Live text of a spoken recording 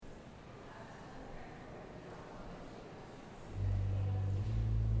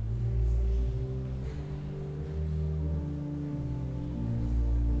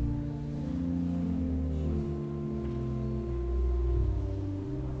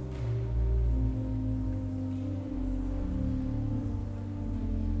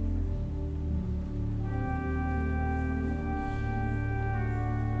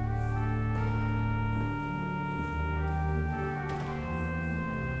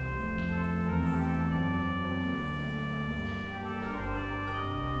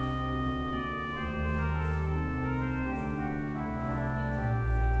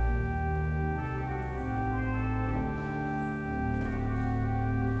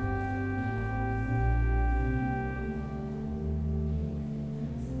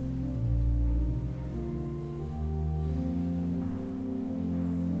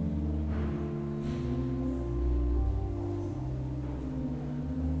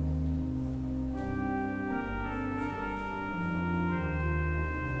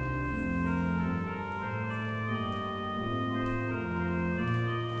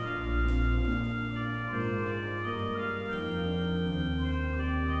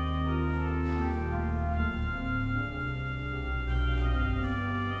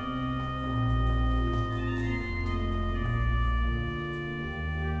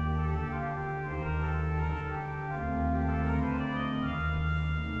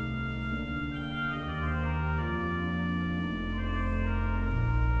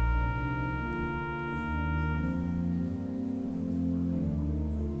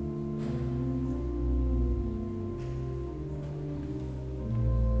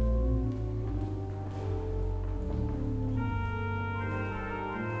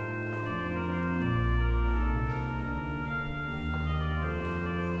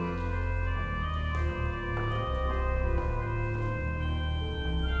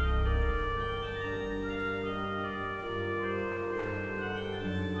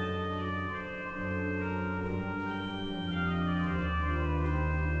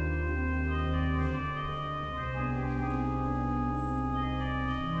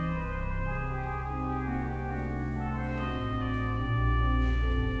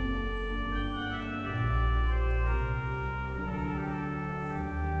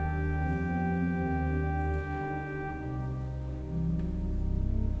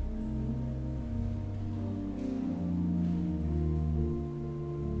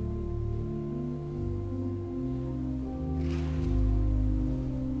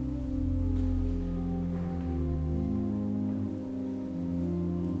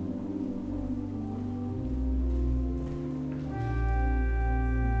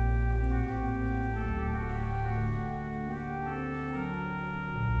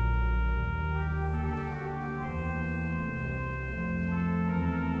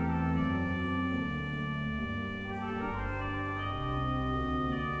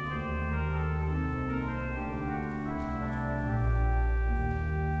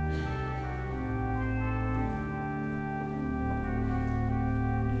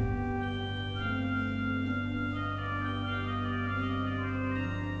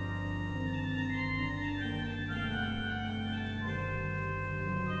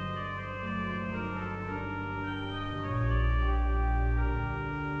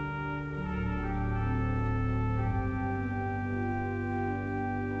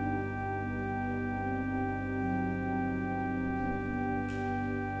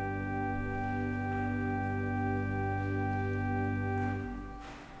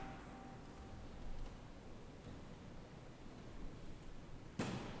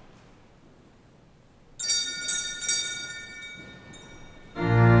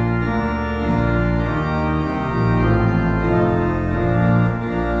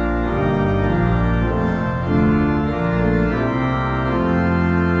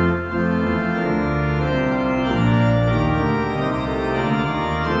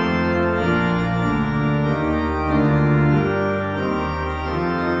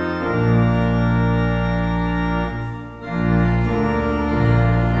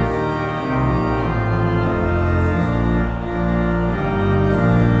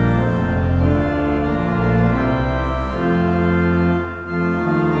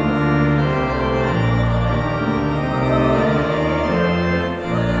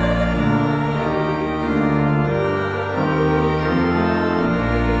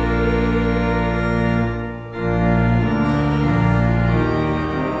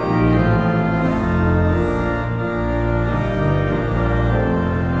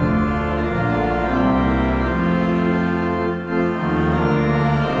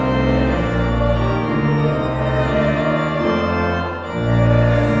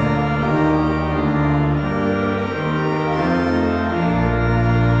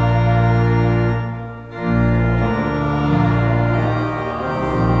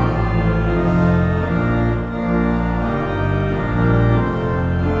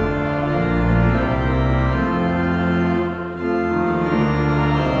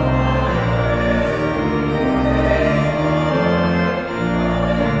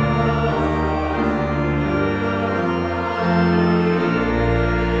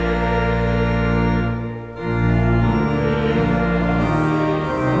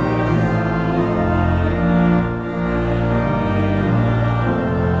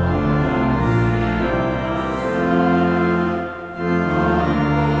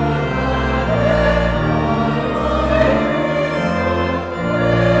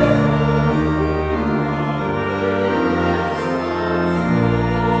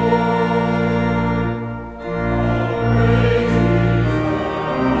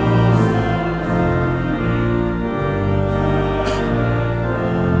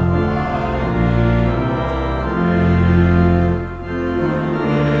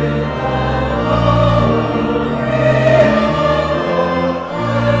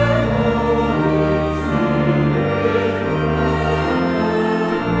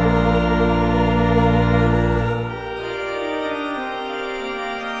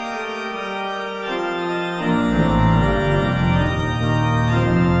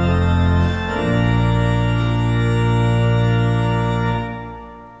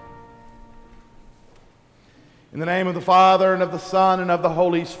the name of the Father, and of the Son, and of the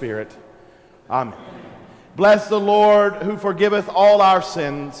Holy Spirit. Amen. Bless the Lord, who forgiveth all our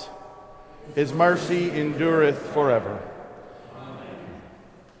sins. His mercy endureth forever.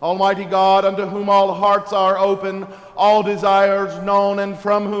 Almighty God, unto whom all hearts are open, all desires known, and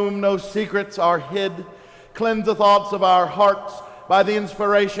from whom no secrets are hid, cleanse the thoughts of our hearts by the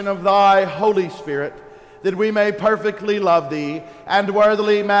inspiration of thy Holy Spirit, that we may perfectly love thee and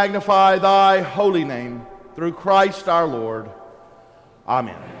worthily magnify thy holy name, through Christ our Lord.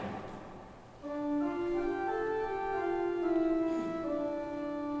 Amen.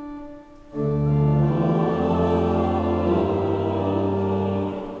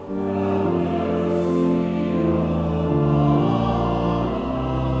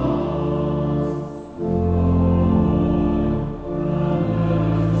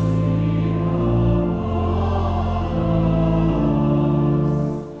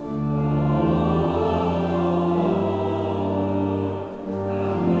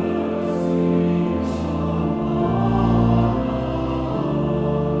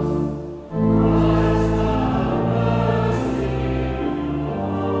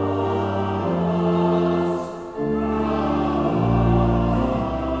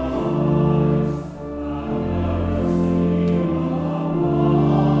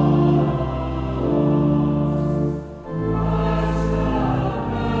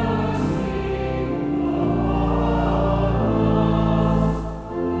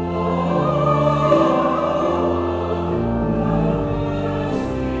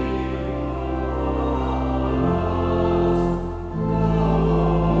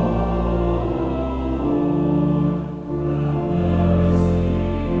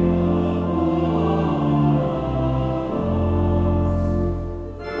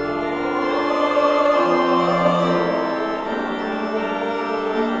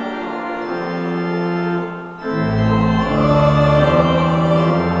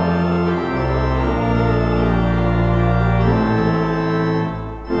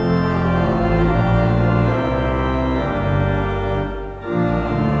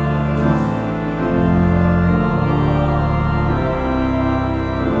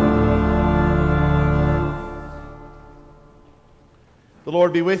 The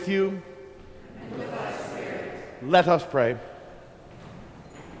Lord be with you. And with thy spirit. Let us pray.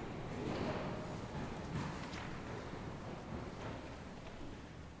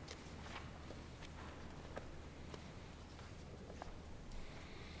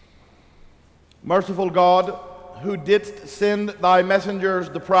 Merciful God, who didst send thy messengers,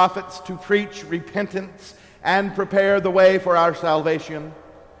 the prophets, to preach repentance and prepare the way for our salvation,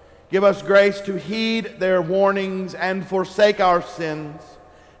 give us grace to heed their warnings and forsake our sins,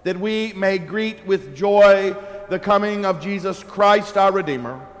 that we may greet with joy the coming of Jesus Christ our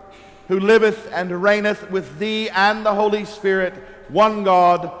Redeemer, who liveth and reigneth with thee and the Holy Spirit, one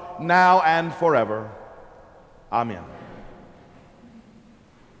God, now and forever. Amen.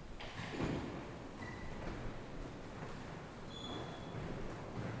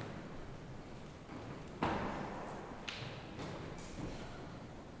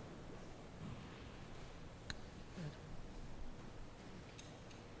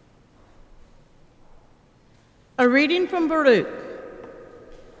 A reading from Baruch.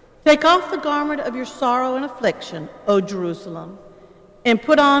 Take off the garment of your sorrow and affliction, O Jerusalem, and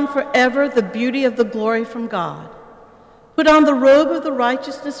put on forever the beauty of the glory from God. Put on the robe of the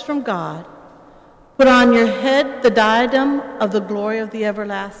righteousness from God. Put on your head the diadem of the glory of the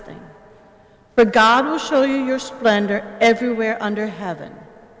everlasting. For God will show you your splendor everywhere under heaven.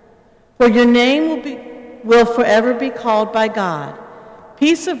 For your name will forever be called by God,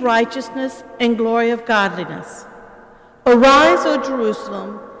 peace of righteousness and glory of godliness. Arise, O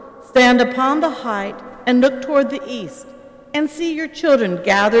Jerusalem, stand upon the height and look toward the east, and see your children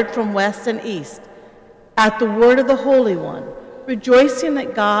gathered from west and east, at the word of the Holy One, rejoicing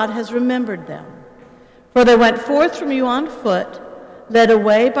that God has remembered them. For they went forth from you on foot, led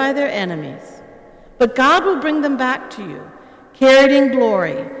away by their enemies. But God will bring them back to you, carried in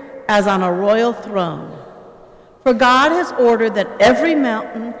glory, as on a royal throne. For God has ordered that every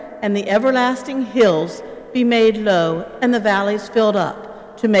mountain and the everlasting hills be made low, and the valleys filled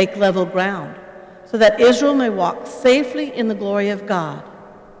up, to make level ground, so that Israel may walk safely in the glory of God.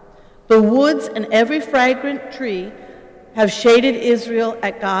 The woods and every fragrant tree have shaded Israel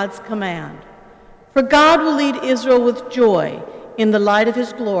at God's command. For God will lead Israel with joy in the light of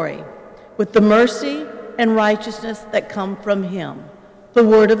his glory, with the mercy and righteousness that come from him. The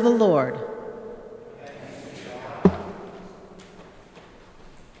word of the Lord.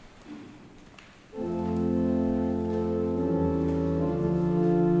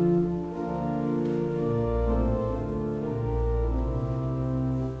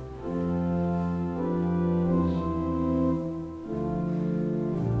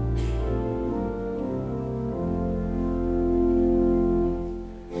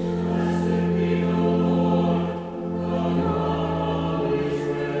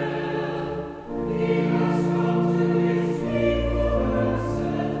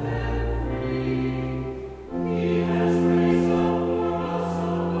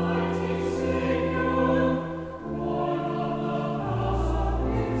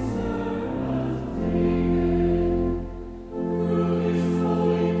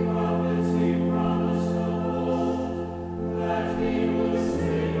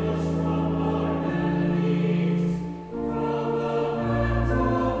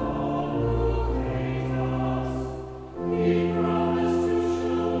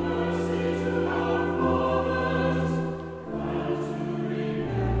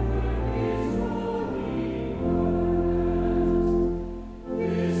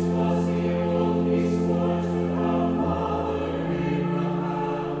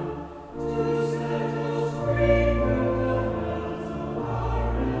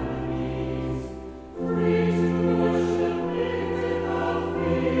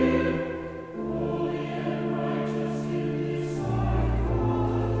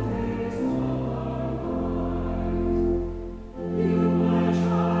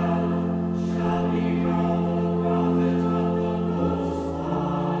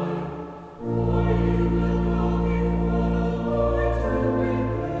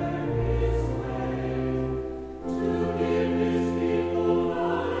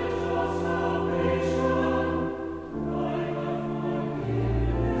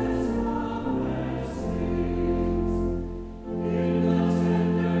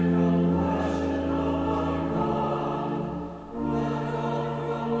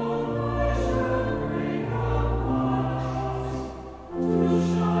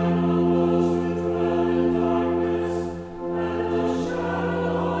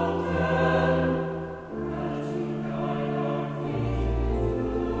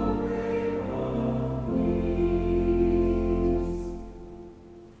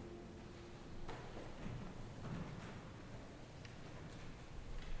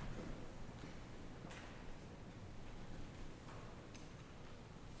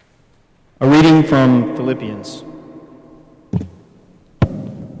 reading from Philippians.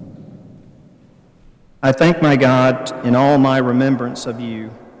 I thank my God in all my remembrance of you,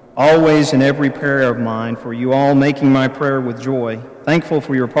 always in every prayer of mine, for you all, making my prayer with joy, thankful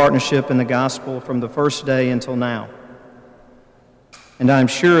for your partnership in the gospel from the first day until now. And I am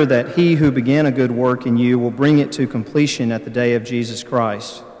sure that he who began a good work in you will bring it to completion at the day of Jesus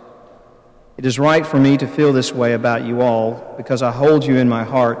Christ. It is right for me to feel this way about you all, because I hold you in my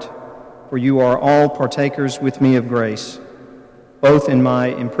heart, for you are all partakers with me of grace, both in my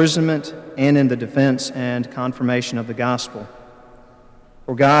imprisonment and in the defense and confirmation of the gospel.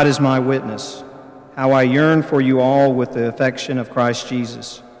 For God is my witness, how I yearn for you all with the affection of Christ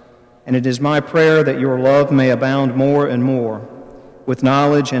Jesus. And it is my prayer that your love may abound more and more, with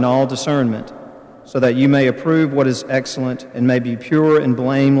knowledge and all discernment, so that you may approve what is excellent and may be pure and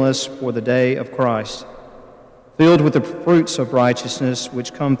blameless for the day of Christ, filled with the fruits of righteousness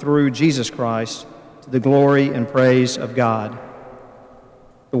which come through Jesus Christ to the glory and praise of God.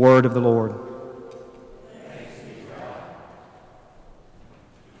 The word of the Lord. Thanks be to God.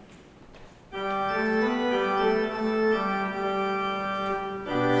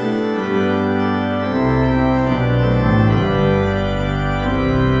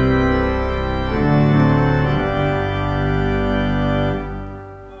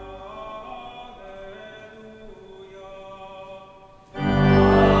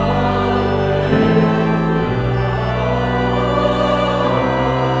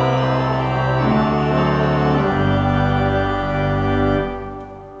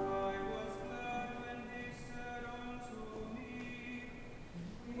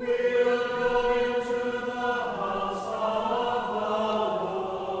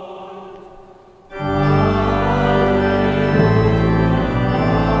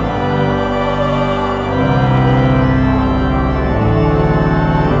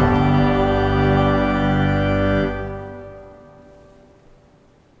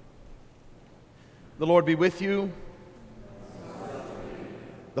 The Lord be with you.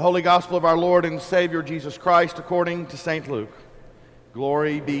 The Holy Gospel of our Lord and Savior Jesus Christ according to St. Luke.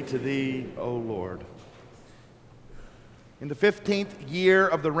 Glory be to thee, O Lord. In the 15th year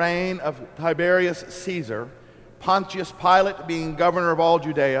of the reign of Tiberius Caesar, Pontius Pilate being governor of all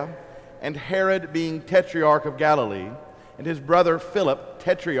Judea, and Herod being tetrarch of Galilee, and his brother Philip,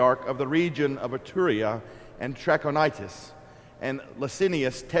 tetrarch of the region of Iturea and Trachonitis, and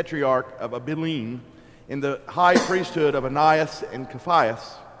Licinius, tetrarch of Abilene, in the high priesthood of Ananias and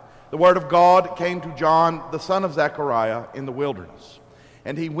Caiaphas, the word of God came to John, the son of Zechariah, in the wilderness.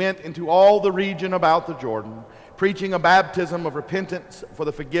 And he went into all the region about the Jordan, preaching a baptism of repentance for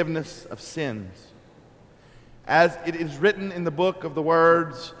the forgiveness of sins. As it is written in the book of the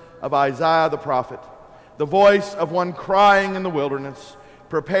words of Isaiah the prophet, the voice of one crying in the wilderness,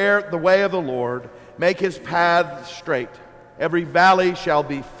 prepare the way of the Lord, make his paths straight. Every valley shall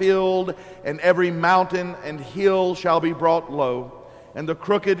be filled, and every mountain and hill shall be brought low, and the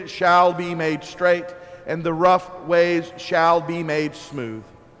crooked shall be made straight, and the rough ways shall be made smooth,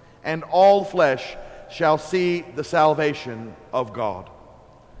 and all flesh shall see the salvation of God.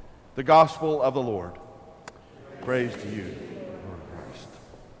 The Gospel of the Lord. Praise to you, Lord Christ.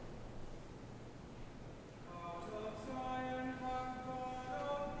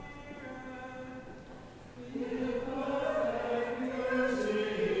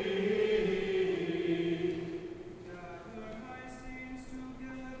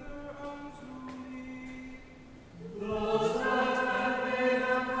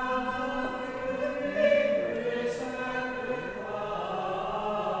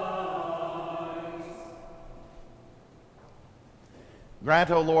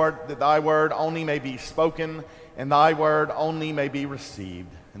 Grant, O Lord, that thy word only may be spoken, and thy word only may be received.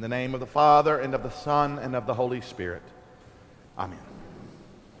 In the name of the Father, and of the Son, and of the Holy Spirit. Amen.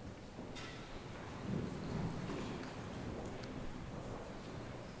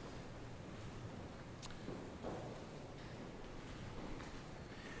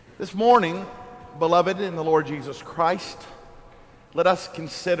 This morning, beloved in the Lord Jesus Christ, let us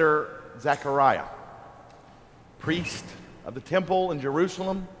consider Zechariah, priest of the temple in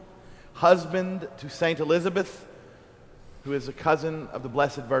Jerusalem, husband to Saint Elizabeth, who is a cousin of the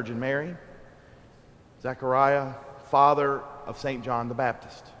Blessed Virgin Mary, Zechariah, father of St. John the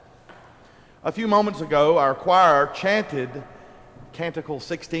Baptist. A few moments ago, our choir chanted Canticle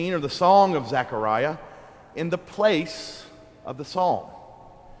 16, or the Song of Zechariah, in the place of the psalm.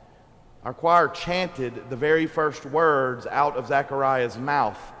 Our choir chanted the very first words out of Zechariah's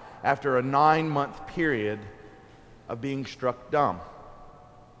mouth after a 9-month period of being struck dumb.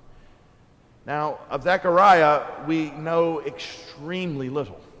 Now, of Zechariah, we know extremely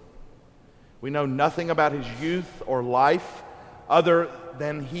little. We know nothing about his youth or life other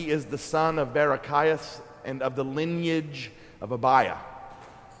than he is the son of Barachias and of the lineage of Abiah.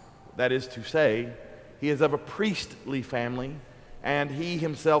 That is to say, he is of a priestly family, and he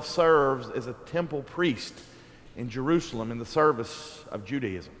himself serves as a temple priest in Jerusalem in the service of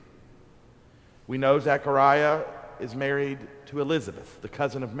Judaism. We know Zechariah is married to Elizabeth, the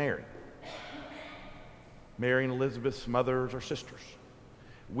cousin of Mary. Mary and Elizabeth's mothers are sisters.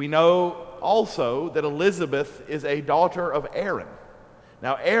 We know also that Elizabeth is a daughter of Aaron.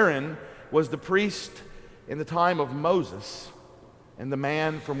 Now, Aaron was the priest in the time of Moses and the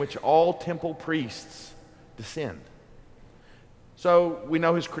man from which all temple priests descend. So we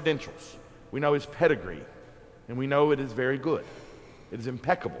know his credentials, we know his pedigree, and we know it is very good. It is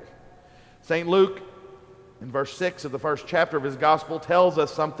impeccable. St. Luke, in verse 6 of the first chapter of his gospel, tells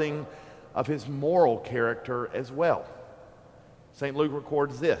us something of his moral character as well. St. Luke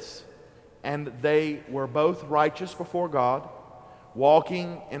records this: "And they were both righteous before God,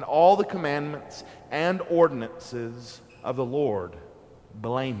 walking in all the commandments and ordinances of the Lord,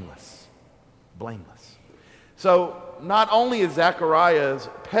 blameless." Blameless. So, not only is Zechariah's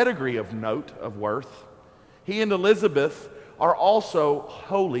pedigree of note, of worth, he and Elizabeth are also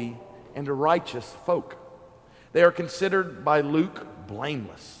holy and righteous folk. They are considered by Luke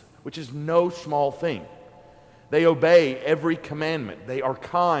blameless, which is no small thing. They obey every commandment. They are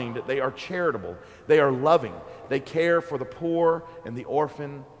kind. They are charitable. They are loving. They care for the poor and the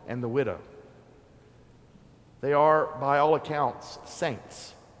orphan and the widow. They are, by all accounts,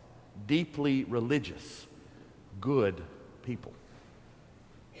 saints, deeply religious, good people.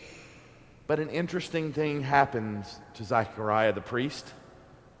 But an interesting thing happens to Zechariah the priest,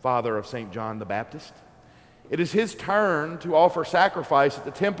 father of St. John the Baptist. It is his turn to offer sacrifice at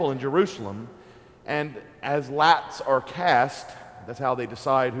the temple in Jerusalem, and as lots are cast, that's how they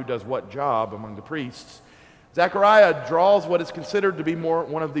decide who does what job among the priests, Zechariah draws what is considered to be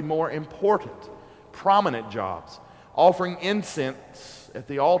one of the more important, prominent jobs, offering incense at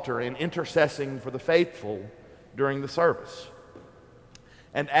the altar and intercessing for the faithful during the service.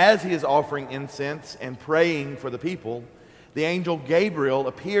 And as he is offering incense and praying for the people, the angel Gabriel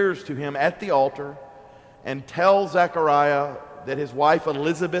appears to him at the altar and tells Zechariah that his wife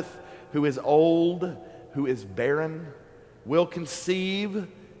Elizabeth, who is old, who is barren, will conceive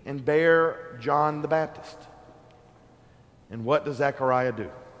and bear John the Baptist. And what does Zechariah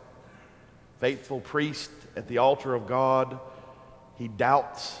do? Faithful priest at the altar of God, he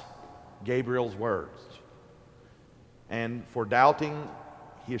doubts Gabriel's words. And for doubting,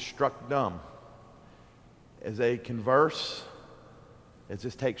 he is struck dumb. As they converse, as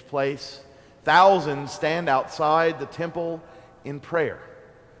this takes place, thousands stand outside the temple in prayer.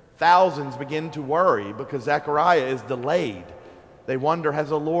 Thousands begin to worry because Zechariah is delayed. They wonder, has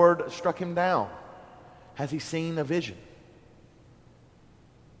the Lord struck him down? Has he seen a vision?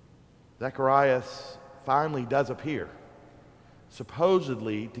 Zacharias finally does appear,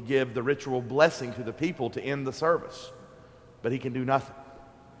 supposedly to give the ritual blessing to the people to end the service. But he can do nothing.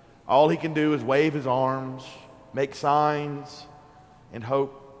 All he can do is wave his arms, make signs, and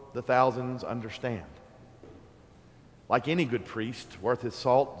hope the thousands understand. Like any good priest worth his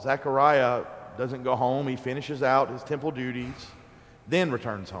salt, Zechariah doesn't go home. He finishes out his temple duties, then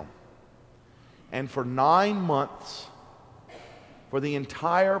returns home. And for 9 months, for the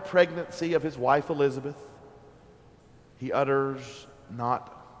entire pregnancy of his wife Elizabeth, he utters not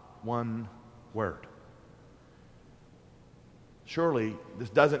one word. Surely this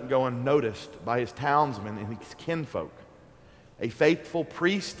doesn't go unnoticed by his townsmen and his kinfolk. A faithful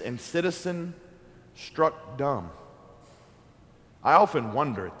priest and citizen struck dumb. I often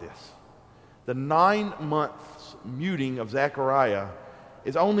wonder at this. The 9 months muting of Zechariah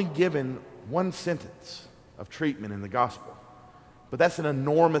is only given one sentence of treatment in the gospel. But that's an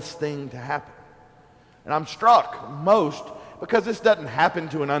enormous thing to happen. And I'm struck most because this doesn't happen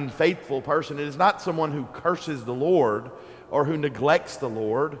to an unfaithful person. It is not someone who curses the Lord or who neglects the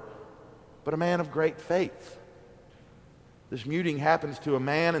Lord, but a man of great faith. This muting happens to a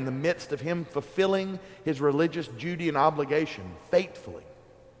man in the midst of him fulfilling his religious duty and obligation faithfully.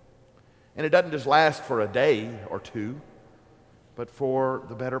 And it doesn't just last for a day or two, but for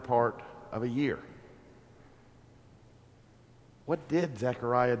the better part of a year. What did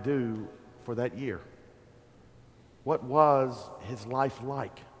Zechariah do for that year? What was his life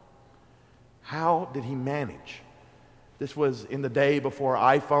like? How did he manage? This was in the day before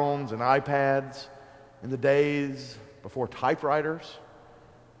iPhones and iPads, in the days before typewriters,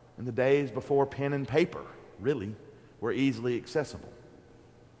 in the days before pen and paper, really, were easily accessible.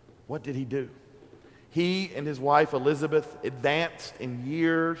 What did he do? He and his wife Elizabeth advanced in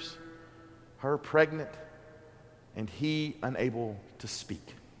years. her pregnant, and he unable to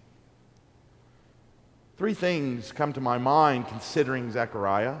speak. Three things come to my mind considering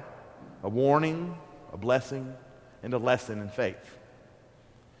Zechariah: a warning, a blessing, and a lesson in faith.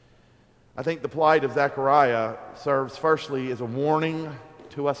 I think the plight of Zechariah serves firstly as a warning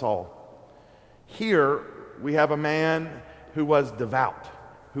to us all. Here we have a man who was devout,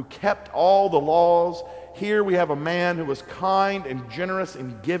 who kept all the laws. Here we have a man who was kind and generous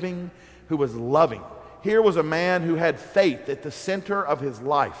in giving, who was loving. Here was a man who had faith at the center of his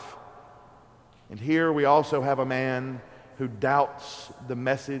life. And here we also have a man who doubts the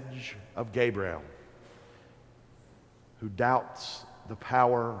message of Gabriel, who doubts the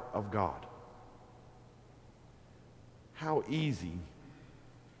power of God. How easy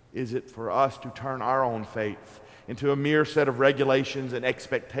is it for us to turn our own faith into a mere set of regulations and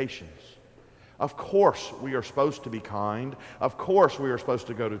expectations? Of course we are supposed to be kind. Of course we are supposed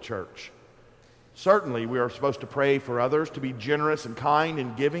to go to church. Certainly we are supposed to pray for others, to be generous and kind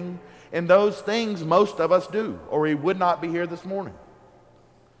and giving. And those things most of us do, or we would not be here this morning.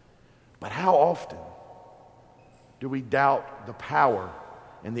 But how often do we doubt the power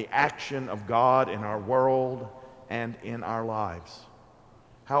and the action of God in our world and in our lives?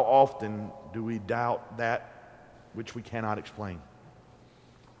 How often do we doubt that which we cannot explain?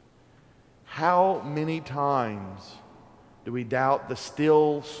 How many times do we doubt the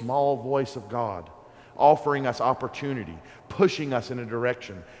still small voice of God, offering us opportunity, pushing us in a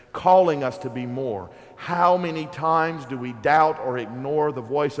direction, calling us to be more? How many times do we doubt or ignore the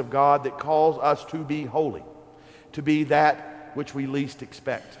voice of God that calls us to be holy, to be that which we least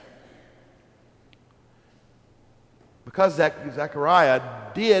expect? Because Zechariah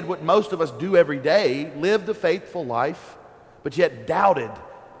did what most of us do every day, lived a faithful life, but yet doubted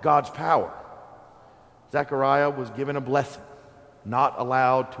God's power. Zechariah was given a blessing, not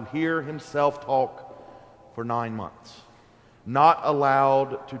allowed to hear himself talk for 9 months, not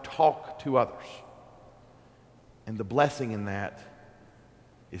allowed to talk to others. And the blessing in that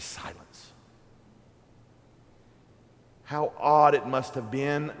is silence. How odd it must have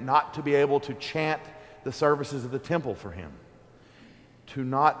been not to be able to chant the services of the temple for him, to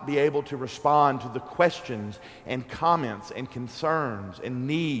not be able to respond to the questions and comments and concerns and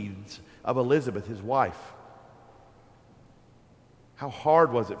needs of Elizabeth, his wife. How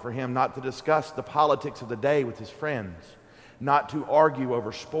hard was it for him not to discuss the politics of the day with his friends, not to argue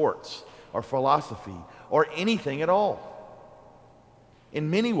over sports or philosophy or anything at all. In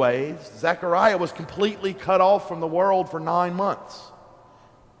many ways, Zechariah was completely cut off from the world for 9 months.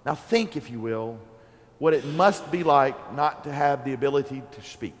 Now think, if you will, what it must be like not to have the ability to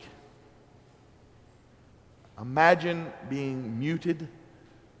speak. Imagine being muted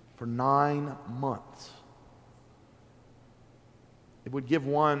for 9 months. It would give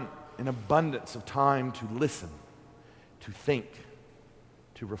one an abundance of time to listen, to think,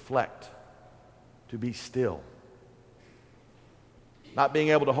 to reflect, to be still. Not being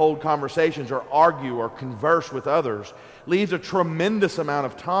able to hold conversations or argue or converse with others leaves a tremendous amount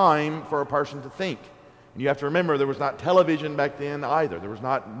of time for a person to think. And you have to remember, there was not television back then either. There was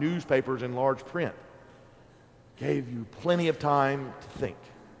not newspapers in large print. Gave you plenty of time to think.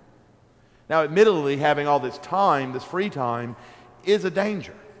 Now, admittedly, having all this time, this free time, is a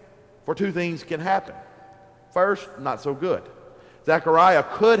danger. For two things can happen. First, not so good. Zechariah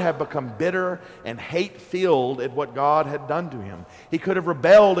could have become bitter and hate-filled at what God had done to him. He could have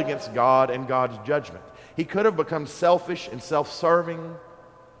rebelled against God and God's judgment. He could have become selfish and self-serving,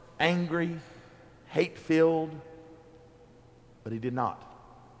 angry, hate-filled, but he did not.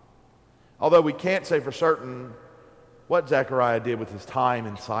 Although we can't say for certain what Zechariah did with his time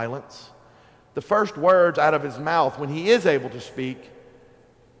in silence, the first words out of his mouth when he is able to speak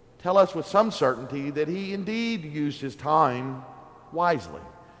tell us with some certainty that he indeed used his time wisely,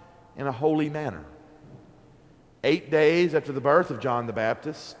 in a holy manner. 8 days after the birth of John the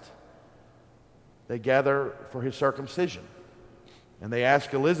Baptist, they gather for his circumcision. And they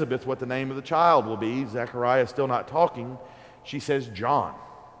ask Elizabeth what the name of the child will be. Zechariah is still not talking. She says, John.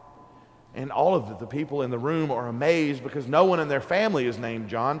 And all of the people in the room are amazed because no one in their family is named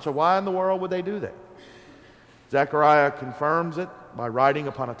John, so why in the world would they do that? Zechariah confirms it by writing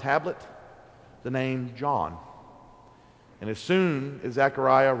upon a tablet the name John. And as soon as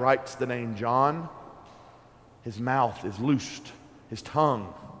Zechariah writes the name John, his mouth is loosed, his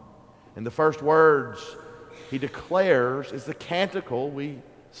tongue. And the first words he declares is the canticle we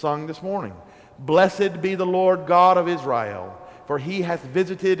sung this morning. Blessed be the Lord God of Israel, for he hath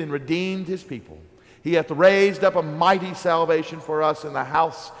visited and redeemed his people. He hath raised up a mighty salvation for us in the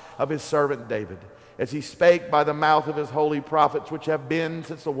house of his servant David, as he spake by the mouth of his holy prophets, which have been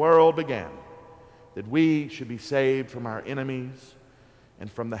since the world began, that we should be saved from our enemies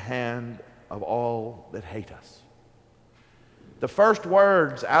and from the hand of all that hate us. The first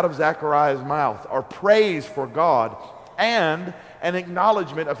words out of Zechariah's mouth are praise for God and an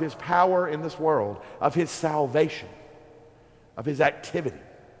acknowledgement of his power in this world, of his salvation, of his activity.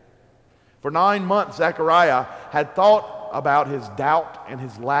 For 9 months, Zechariah had thought about his doubt and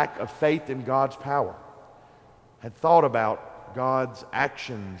his lack of faith in God's power, had thought about God's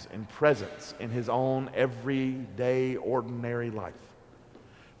actions and presence in his own everyday, ordinary life.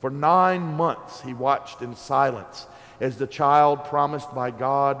 For 9 months, he watched in silence as the child promised by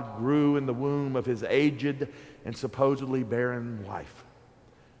God grew in the womb of his aged and supposedly barren wife.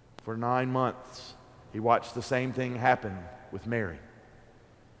 For 9 months, he watched the same thing happen with Mary.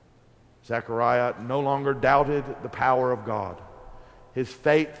 Zechariah no longer doubted the power of God. His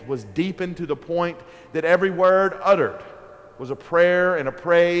faith was deepened to the point that every word uttered was a prayer and a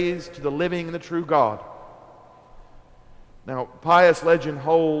praise to the living and the true God. Now, pious legend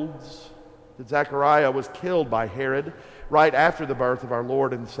holds that Zechariah was killed by Herod right after the birth of our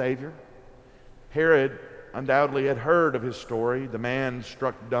Lord and Savior. Herod undoubtedly had heard of his story, the man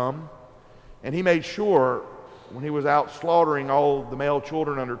struck dumb, and he made sure when he was out slaughtering all the male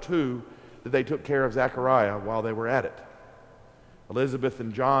children under 2 that they took care of Zechariah while they were at it. Elizabeth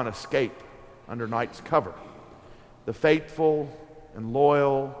and John escape under night's cover. The faithful and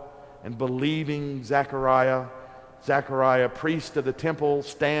loyal and believing Zechariah, priest of the temple,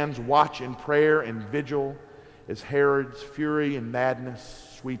 stands watch in prayer and vigil as Herod's fury and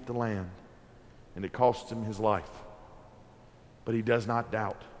madness sweep the land, and it costs him his life. But he does not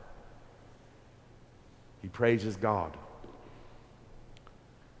doubt. He praises God.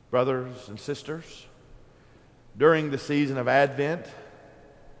 Brothers and sisters, during the season of Advent,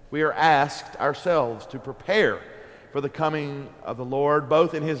 we are asked ourselves to prepare for the coming of the Lord,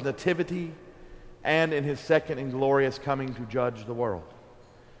 both in his nativity and in his second and glorious coming to judge the world.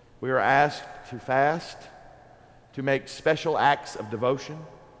 We are asked to fast, to make special acts of devotion,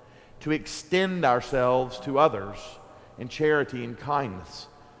 to extend ourselves to others in charity and kindness,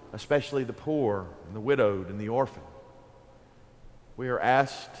 especially the poor and the widowed and the orphan. We are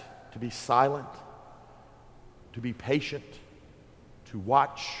asked to be silent, to be patient, to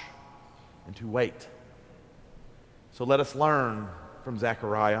watch, and to wait. So let us learn from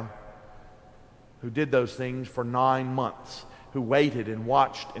Zechariah, who did those things for 9 months, who waited and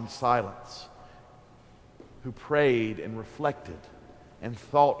watched in silence, who prayed and reflected and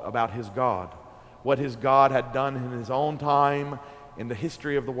thought about his God, what his God had done in his own time, in the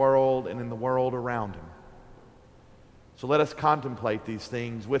history of the world, and in the world around him. So let us contemplate these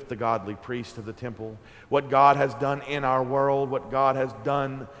things with the godly priest of the temple, what God has done in our world, what God has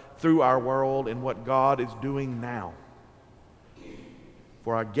done through our world, and what God is doing now.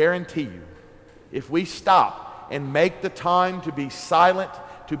 For I guarantee you, if we stop and make the time to be silent,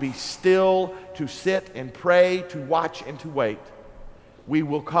 to be still, to sit and pray, to watch and to wait, we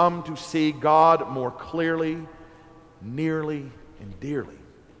will come to see God more clearly, nearly, and dearly.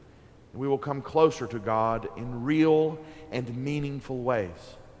 We will come closer to God in real and meaningful ways.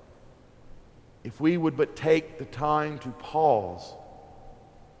 If we would but take the time to pause,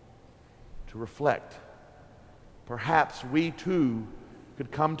 to reflect, perhaps we too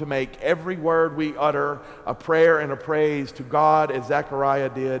could come to make every word we utter a prayer and a praise to God as Zechariah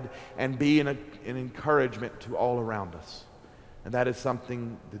did, and be an encouragement to all around us. And that is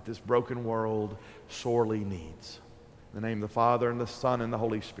something that this broken world sorely needs. In the name of the Father, and the Son, and the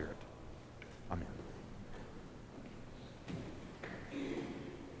Holy Spirit. Amen.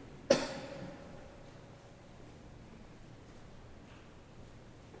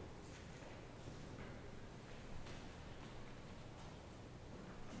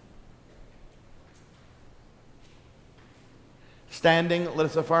 Standing, let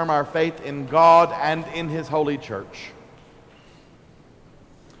us affirm our faith in God and in his holy church.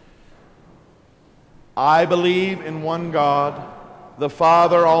 I believe in one God, the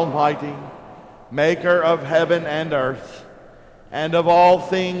Father Almighty, maker of heaven and earth, and of all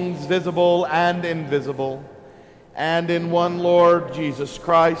things visible and invisible, and in one Lord Jesus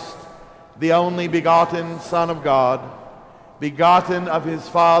Christ, the only begotten Son of God, begotten of his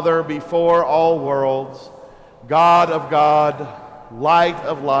Father before all worlds, God of God, light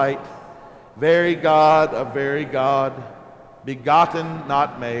of light, very God of very God, begotten,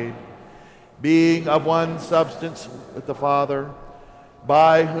 not made, being of one substance with the Father,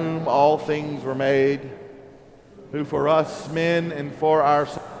 by whom all things were made, who for us men and for our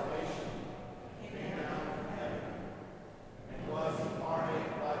salvation came down from heaven, and was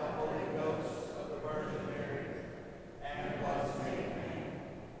incarnate by the Holy Ghost of the Virgin Mary, and was made man,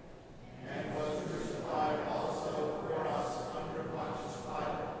 and was crucified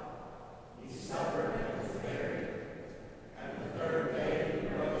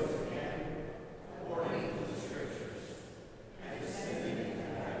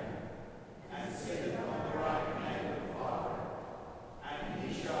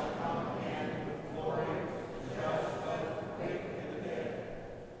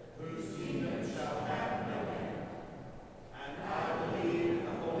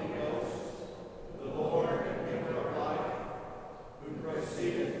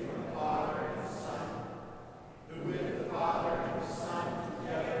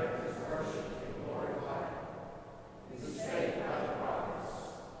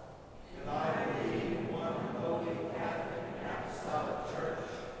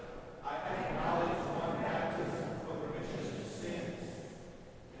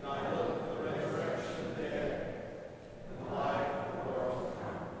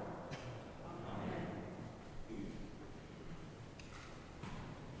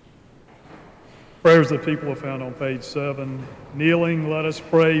Prayers the people have found on page 7. Kneeling, let us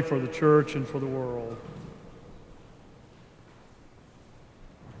pray for the church and for the world.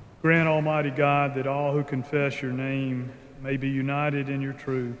 Grant, Almighty God, that all who confess your name may be united in your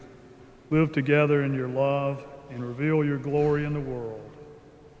truth, live together in your love, and reveal your glory in the world.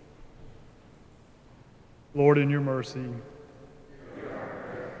 Lord, in your mercy,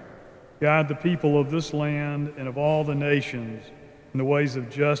 guide the people of this land and of all the nations in the ways of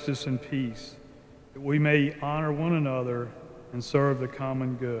justice and peace, that we may honor one another and serve the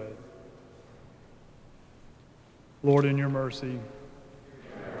common good. Lord, in your mercy,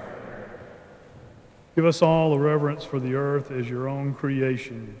 give us all a reverence for the earth as your own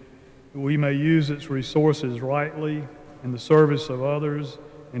creation, that we may use its resources rightly in the service of others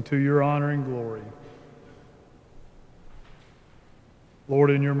and to your honor and glory. Lord,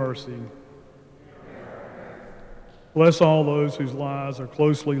 in your mercy, bless all those whose lives are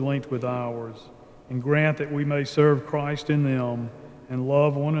closely linked with ours, and grant that we may serve Christ in them and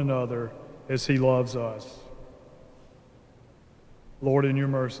love one another as he loves us. Lord, in your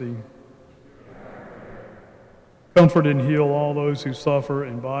mercy, comfort and heal all those who suffer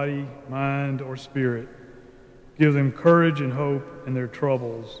in body, mind, or spirit. Give them courage and hope in their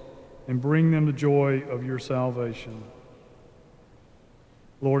troubles, and bring them the joy of your salvation.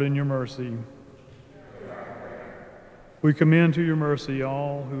 Lord, in your mercy, we commend to your mercy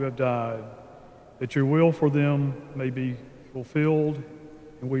all who have died, that your will for them may be fulfilled,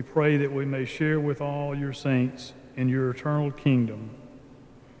 and we pray that we may share with all your saints in your eternal kingdom.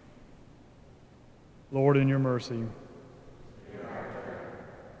 Lord, in your mercy,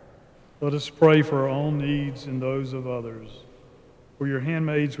 let us pray for our own needs and those of others. For your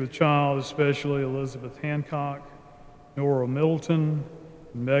handmaids with child, especially Elizabeth Hancock, Nora Middleton,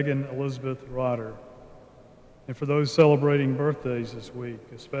 and Megan Elizabeth Ryder. And for those celebrating birthdays this week,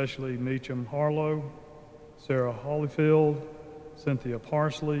 especially Meacham Harlow, Sarah Holyfield, Cynthia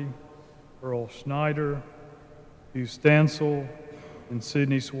Parsley, Earl Schneider, Hugh Stansel, and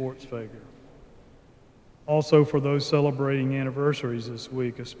Sidney Schwartzfager. Also for those celebrating anniversaries this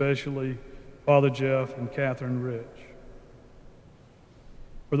week, especially Father Jeff and Catherine Rich.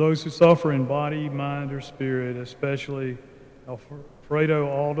 For those who suffer in body, mind, or spirit, especially Alfredo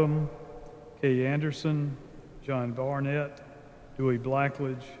Aldham, Kay Anderson, John Barnett, Dewey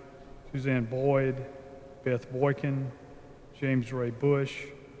Blackledge, Suzanne Boyd, Beth Boykin, James Ray Bush,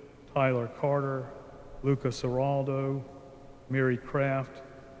 Tyler Carter, Lucas Seraldo, Mary Kraft,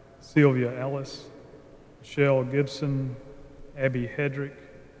 Sylvia Ellis, Michelle Gibson, Abby Hedrick,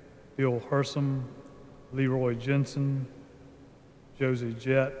 Bill Hersom, Leroy Jensen, Josie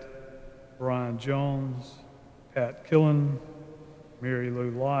Jett, Brian Jones, Pat Killen, Mary Lou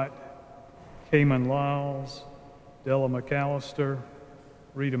Lott, Cayman Lyles, Della McAllister,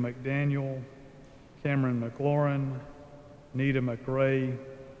 Rita McDaniel, Cameron McLaurin, Nita McRae,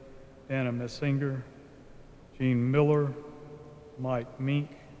 Dana Messinger, Jean Miller, Mike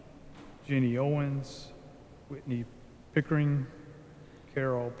Mink, Jenny Owens, Whitney Pickering,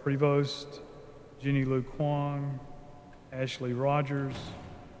 Carol Prevost, Jenny Lou Kwong, Ashley Rogers,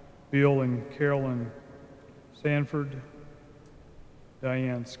 Bill and Carolyn Sanford,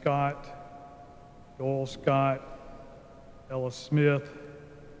 Diane Scott, Joel Scott, Ella Smith,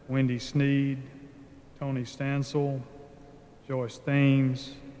 Wendy Sneed, Tony Stansel, Joyce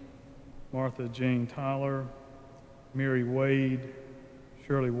Thames, Martha Jane Tyler, Mary Wade,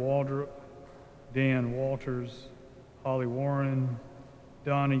 Shirley Waldrop, Dan Walters, Holly Warren,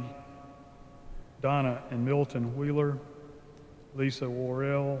 Donna and Milton Wheeler, Lisa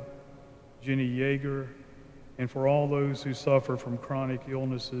Worrell, Jenny Yeager, and for all those who suffer from chronic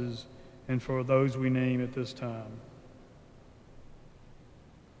illnesses, and for those we name at this time.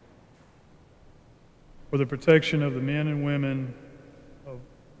 For the protection of the men and women of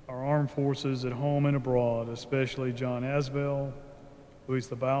our armed forces at home and abroad, especially John Asbell,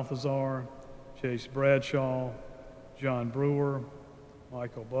 Louisa Balthazar, Chase Bradshaw, John Brewer,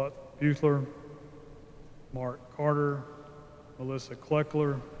 Michael Butler, Mark Carter, Melissa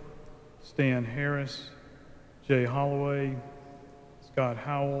Kleckler, Stan Harris, Jay Holloway, Scott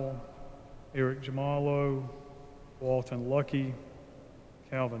Howell, Eric Jamalo, Walton Lucky,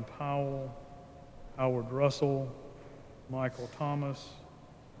 Calvin Powell, Howard Russell, Michael Thomas,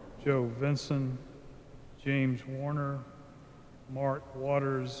 Joe Vinson, James Warner, Mark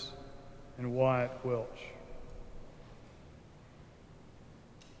Waters, and Wyatt Welch.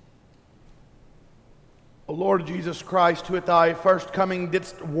 O Lord Jesus Christ, who at thy first coming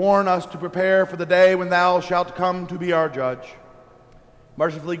didst warn us to prepare for the day when thou shalt come to be our judge,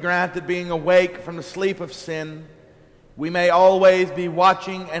 mercifully grant that being awake from the sleep of sin, we may always be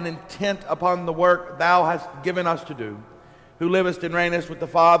watching and intent upon the work thou hast given us to do, who livest and reignest with the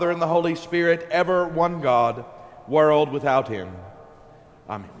Father and the Holy Spirit, ever one God, world without end.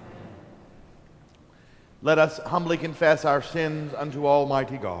 Amen. Let us humbly confess our sins unto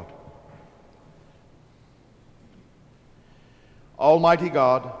Almighty God. Almighty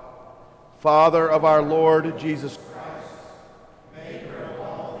God, Father of our Lord Jesus Christ, maker of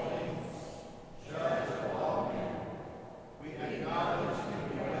all things, judge of all men, we acknowledge and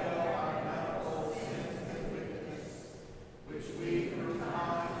bewail our manifold sins and wickedness, which we from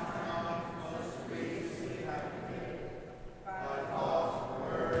time to time most grievously have committed, by thought,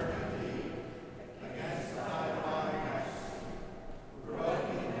 word, and deed, against thy divine majesty,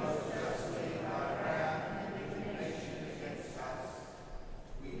 provoking most justly thy wrath and indignation against us.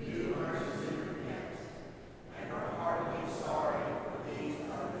 We do earnestly repent, and are heartily sorry for these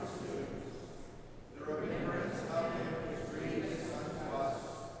our misdoings. The remembrance of them is grievous unto us,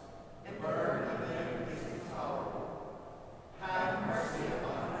 the burden of them is intolerable. Have mercy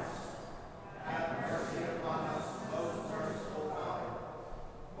upon us. Have mercy upon us, most merciful Father.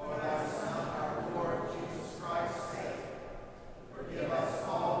 For thy Son, our Lord Jesus Christ's sake, forgive us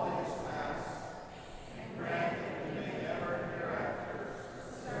all that is past, and grant that we may ever hereafter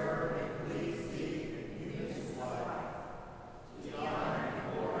serve and please thee in unity of life, to the honor and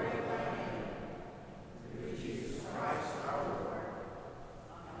glory of thy name, through Jesus Christ our Lord.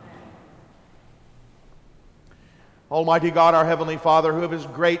 Amen. Almighty God, our heavenly Father, who of his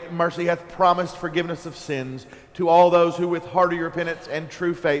great mercy hath promised forgiveness of sins to all those who with hearty repentance and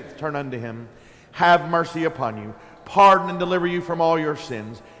true faith turn unto him, have mercy upon you, pardon and deliver you from all your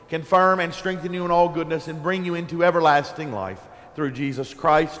sins, confirm and strengthen you in all goodness, and bring you into everlasting life, through Jesus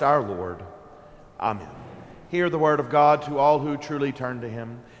Christ our Lord. Amen. Hear the word of God to all who truly turn to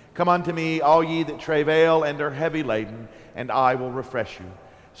him. Come unto me, all ye that travail and are heavy laden, and I will refresh you.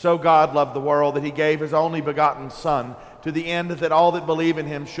 So God loved the world that he gave his only begotten Son, to the end that all that believe in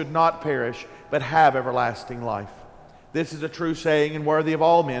him should not perish, but have everlasting life. This is a true saying and worthy of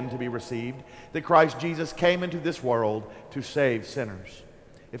all men to be received, that Christ Jesus came into this world to save sinners.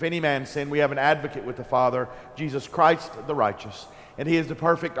 If any man sin, we have an advocate with the Father, Jesus Christ the righteous, and he is the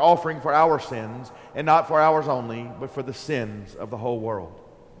perfect offering for our sins, and not for ours only, but for the sins of the whole world.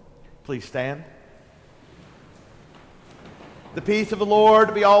 Please stand. The peace of the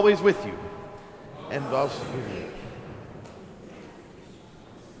Lord be always with you, and also with you.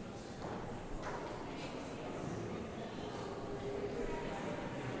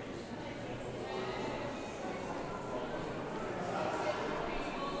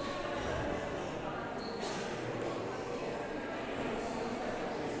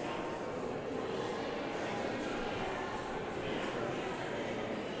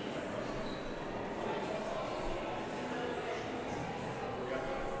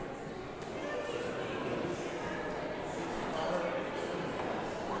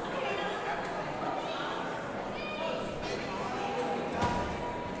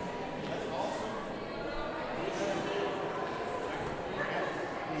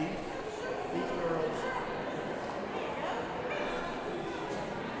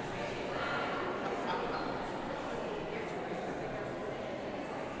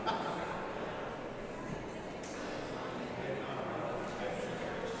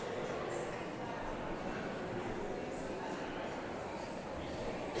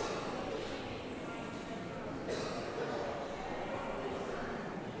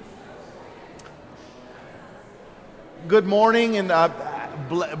 Good morning and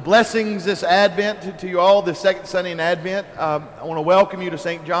blessings this Advent to you all, this second Sunday in Advent. I want to welcome you to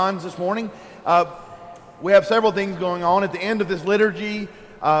St. John's this morning. We have several things going on. At the end of this liturgy,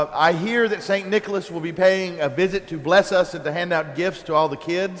 I hear that St. Nicholas will be paying a visit to bless us and to hand out gifts to all the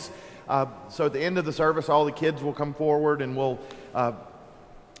kids. So at the end of the service, all the kids will come forward and we'll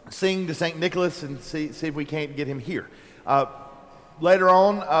sing to St. Nicholas and see if we can't get him here. Later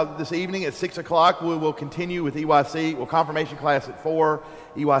on this evening at 6 o'clock, we will continue with EYC. Well, confirmation class at 4,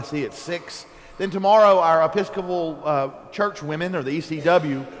 EYC at 6. Then tomorrow, our Episcopal Church women, or the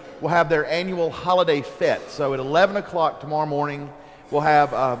ECW, will have their annual holiday fete. So at 11 o'clock tomorrow morning, we'll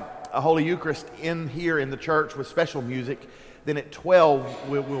have a Holy Eucharist in here in the church with special music. Then at 12,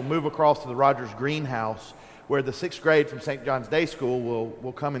 we'll move across to the Rogers Greenhouse, where the 6th grade from St. John's Day School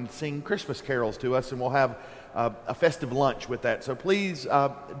will come and sing Christmas carols to us, and we'll have a festive lunch with that. So please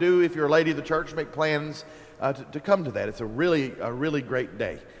do, if you're a lady of the church, make plans to come to that. It's a really great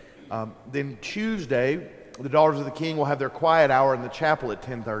day. Then Tuesday, the Daughters of the King will have their quiet hour in the chapel at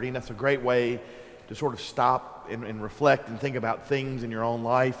 10:30, and that's a great way to sort of stop and reflect and think about things in your own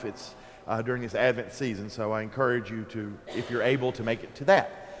life. It's during this Advent season. So I encourage you to, if you're able, to make it to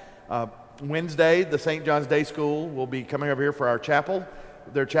that. Wednesday, the St. John's Day School will be coming over here for our chapel.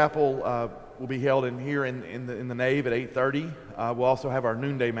 Their chapel will be held here in the nave at 8:30. We'll also have our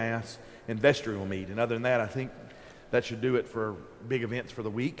noonday mass and vestry meet. And other than that, I think that should do it for big events for the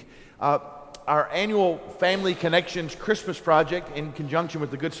week. Our annual Family Connections Christmas project in conjunction with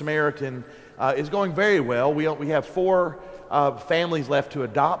the Good Samaritan is going very well. We have 4 families left to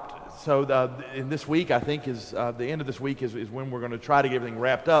adopt. So in this week, I think, is the end of this week is when we're going to try to get everything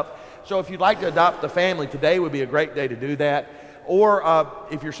wrapped up. So if you'd like to adopt a family, today would be a great day to do that. Or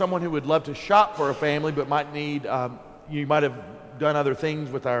if you're someone who would love to shop for a family but might need, you might have done other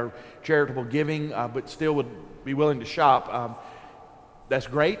things with our charitable giving but still would be willing to shop, that's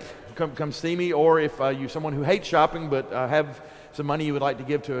great. Come see me. Or if you're someone who hates shopping but have some money you would like to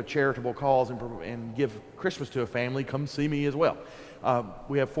give to a charitable cause and give Christmas to a family, come see me as well.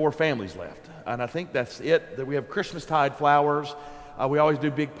 We have 4 families left, and I think that's it. That we have Christmastide flowers. We always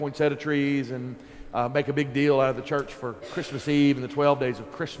do big poinsettia trees and make a big deal out of the church for Christmas Eve and the 12 days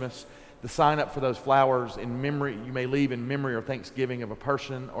of Christmas. The sign up for those flowers in memory, you may leave in memory or thanksgiving of a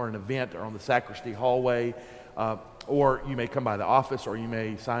person or an event or on the sacristy hallway, or you may come by the office, or you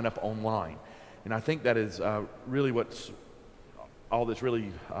may sign up online. And I think that is really what's all that's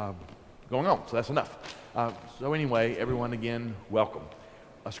really going on. So that's enough. So anyway, everyone, again, welcome.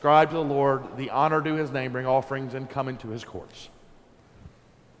 Ascribe to the Lord the honor due his name, bring offerings, and come into his courts.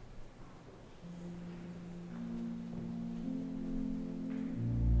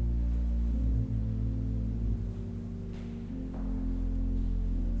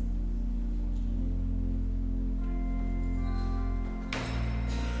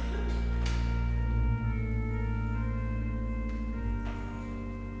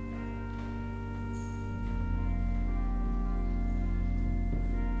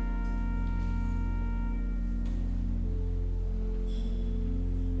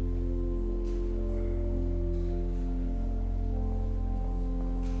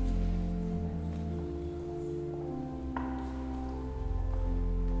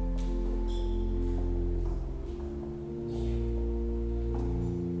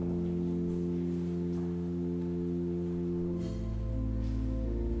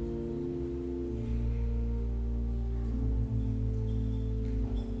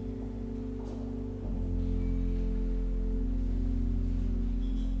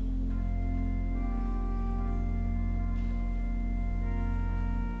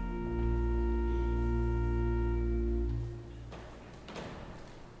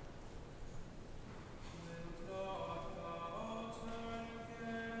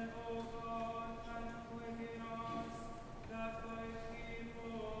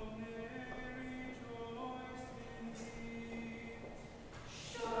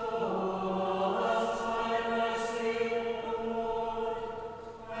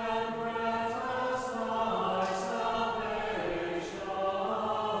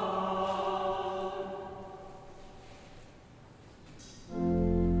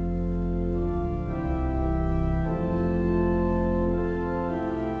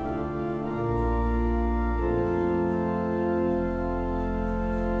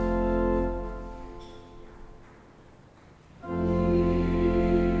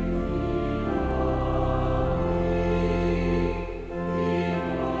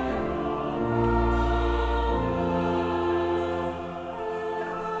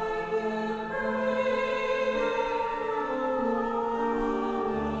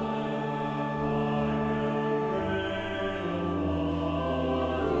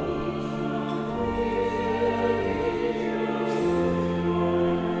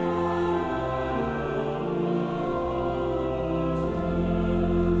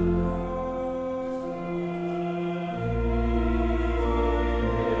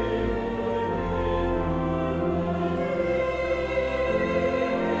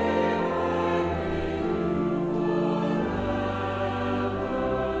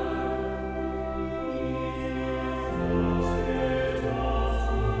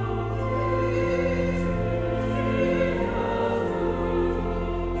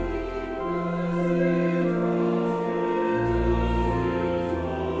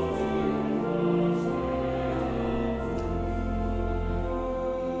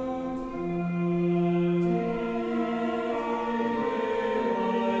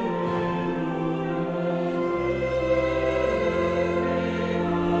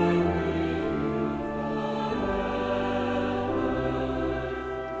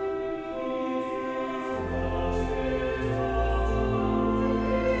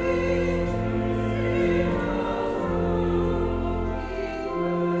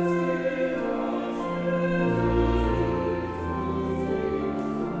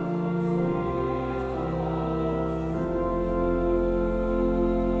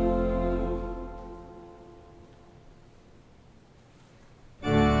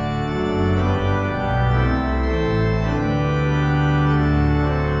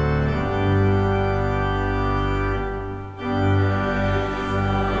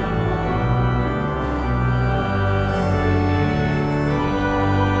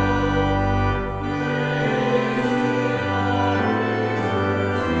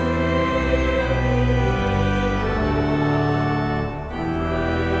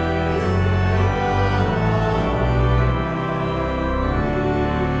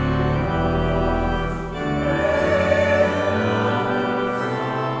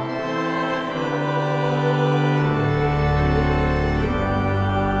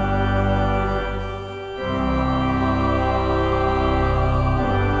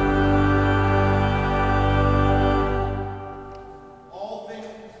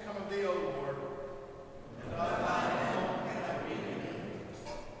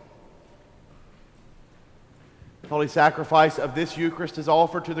 holy sacrifice of this Eucharist is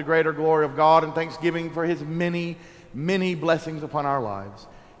offered to the greater glory of God and thanksgiving for his many, many blessings upon our lives.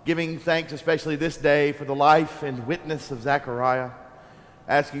 Giving thanks especially this day for the life and witness of Zechariah,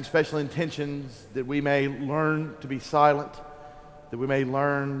 asking special intentions that we may learn to be silent, that we may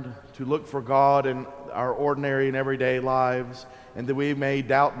learn to look for God in our ordinary and everyday lives, and that we may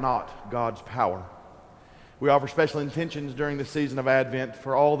doubt not God's power. We offer special intentions during the season of Advent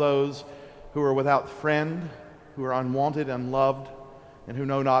for all those who are without friend, who are unwanted, unloved, and who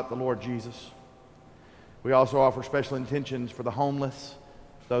know not the Lord Jesus. We also offer special intentions for the homeless,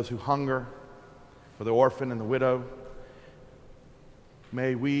 those who hunger, for the orphan and the widow.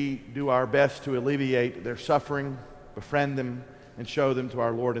 May we do our best to alleviate their suffering, befriend them, and show them to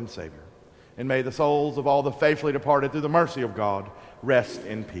our Lord and Savior. And may the souls of all the faithfully departed through the mercy of God rest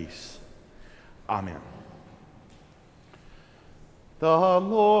in peace. Amen. The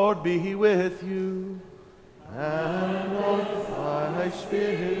Lord be with you, and with thy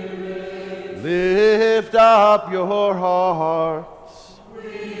spirit. Lift up your hearts.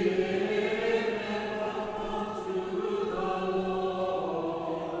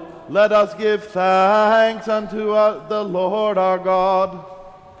 Let us give thanks unto the Lord our God.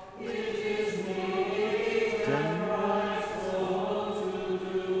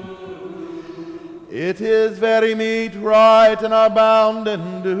 It is very meet, right, and our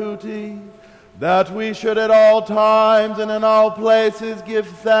bounden duty, that we should at all times and in all places give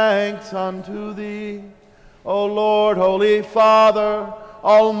thanks unto Thee, O Lord, Holy Father,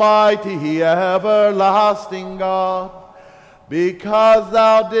 Almighty, everlasting God, because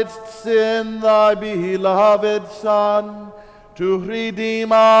Thou didst send Thy beloved Son to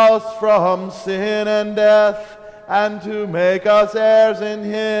redeem us from sin and death, and to make us heirs in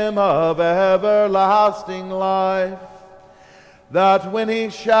Him of everlasting life, that when He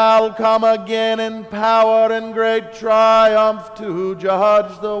shall come again in power and great triumph to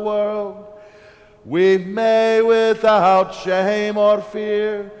judge the world, we may without shame or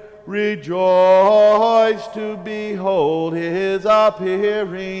fear rejoice to behold His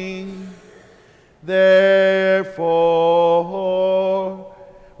appearing. Therefore,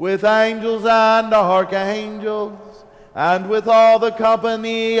 with angels and archangels, and with all the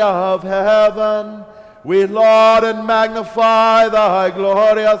company of heaven, we laud and magnify Thy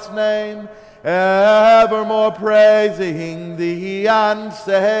glorious name, evermore praising Thee and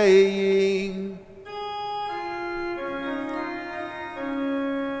saying,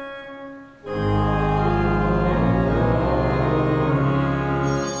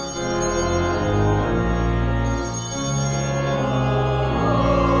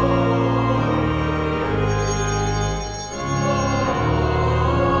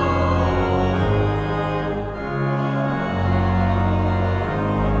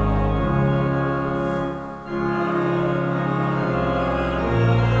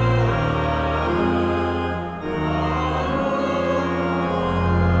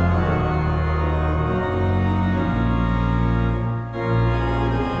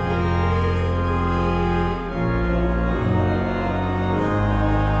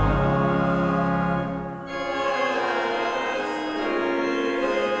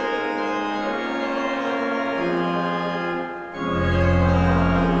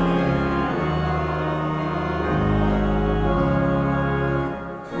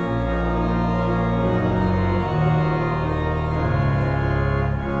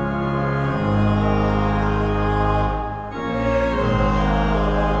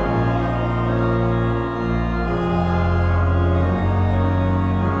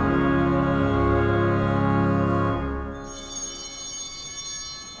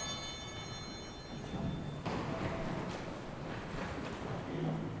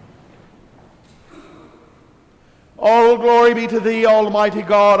 All glory be to Thee, Almighty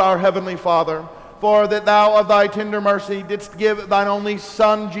God, our heavenly Father, for that Thou of Thy tender mercy didst give Thine only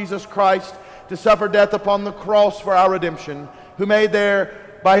Son, Jesus Christ, to suffer death upon the cross for our redemption, who made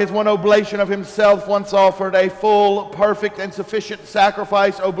there, by His one oblation of Himself once offered, a full, perfect, and sufficient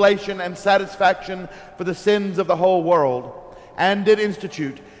sacrifice, oblation, and satisfaction for the sins of the whole world, and did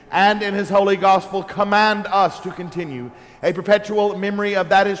institute, and in His holy gospel command us to continue a perpetual memory of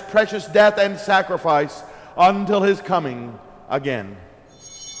that His precious death and sacrifice, until His coming again.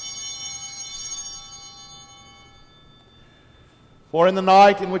 For in the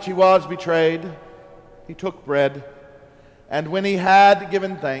night in which He was betrayed, He took bread, and when He had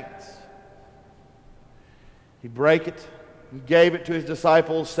given thanks, He brake it and gave it to His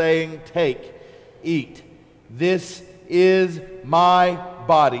disciples, saying, "Take, eat. This is my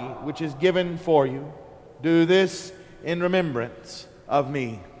body, which is given for you. Do this in remembrance of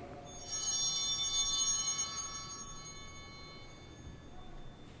me."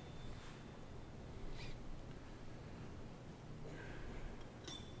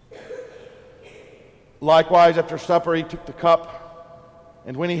 Likewise, after supper, he took the cup,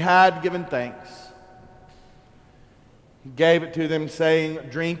 and when he had given thanks, he gave it to them, saying,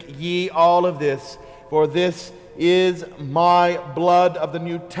 "Drink ye all of this, for this is my blood of the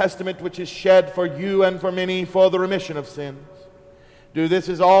New Testament, which is shed for you and for many for the remission of sins. Do this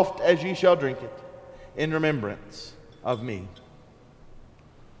as oft as ye shall drink it, in remembrance of me."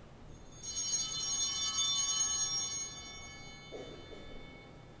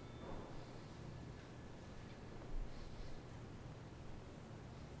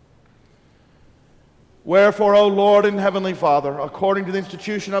 Wherefore, O Lord and Heavenly Father, according to the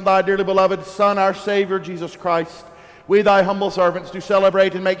institution of thy dearly beloved Son, our Savior, Jesus Christ, we, thy humble servants, do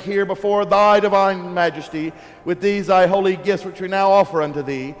celebrate and make here before thy divine majesty, with these thy holy gifts which we now offer unto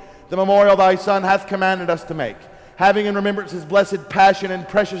thee, the memorial thy Son hath commanded us to make, having in remembrance his blessed passion and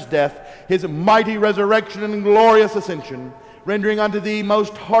precious death, his mighty resurrection and glorious ascension, rendering unto thee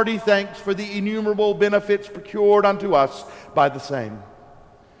most hearty thanks for the innumerable benefits procured unto us by the same.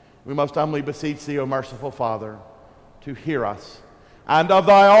 We most humbly beseech thee, O merciful Father, to hear us, and of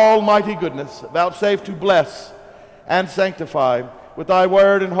thy almighty goodness vouchsafe to bless and sanctify with thy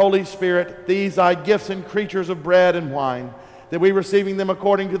word and Holy Spirit these thy gifts and creatures of bread and wine, that we, receiving them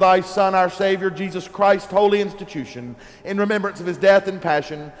according to thy Son, our Savior, Jesus Christ, holy institution, in remembrance of his death and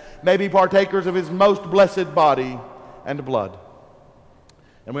passion, may be partakers of his most blessed body and blood.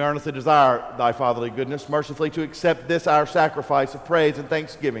 And we earnestly desire thy fatherly goodness, mercifully to accept this our sacrifice of praise and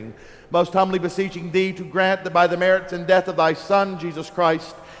thanksgiving, most humbly beseeching thee to grant that by the merits and death of thy Son, Jesus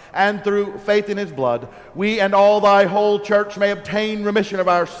Christ, and through faith in his blood, we and all thy whole church may obtain remission of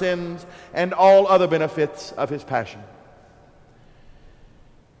our sins and all other benefits of his passion.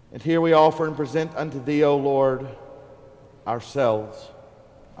 And here we offer and present unto thee, O Lord, ourselves,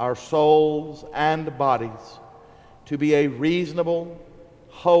 our souls and bodies, to be a reasonable,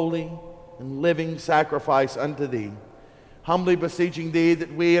 holy, and living sacrifice unto thee, humbly beseeching thee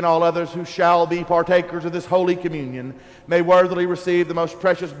that we and all others who shall be partakers of this holy communion may worthily receive the most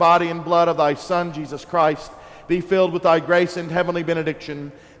precious body and blood of thy Son, Jesus Christ, be filled with thy grace and heavenly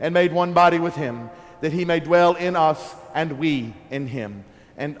benediction, and made one body with him, that he may dwell in us and we in him.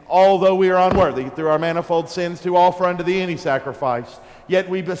 And although we are unworthy through our manifold sins to offer unto thee any sacrifice, yet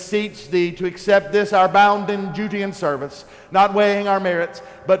we beseech thee to accept this our bounden duty and service, not weighing our merits,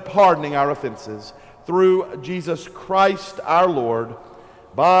 but pardoning our offenses, through Jesus Christ our Lord,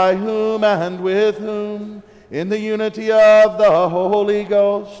 by whom and with whom, in the unity of the Holy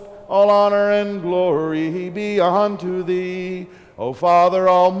Ghost, all honor and glory be unto thee, O Father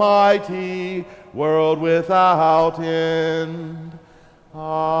Almighty, world without end.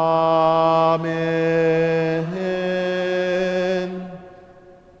 Amen.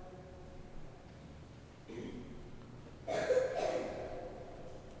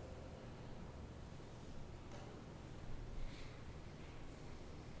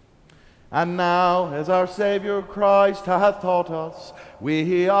 And now, as our Savior Christ hath taught us,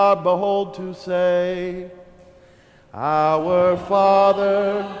 we are bold to say, Our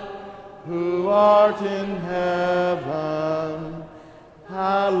Father, who art in heaven,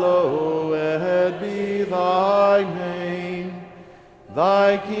 hallowed be thy name.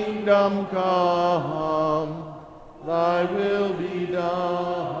 Thy kingdom come, thy will be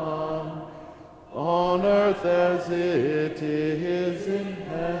done, on earth as it is in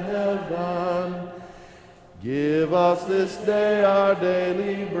heaven. Give us this day our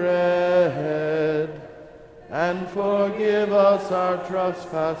daily bread, and forgive us our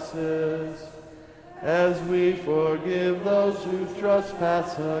trespasses, as we forgive those who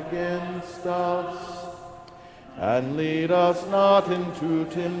trespass against us. And lead us not into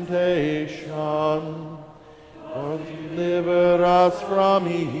temptation, or deliver us from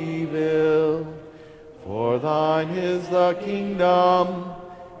evil. For thine is the kingdom,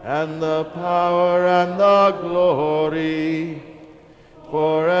 and the power, and the glory,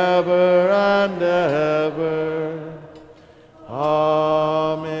 forever and ever.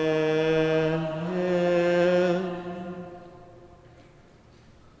 Amen.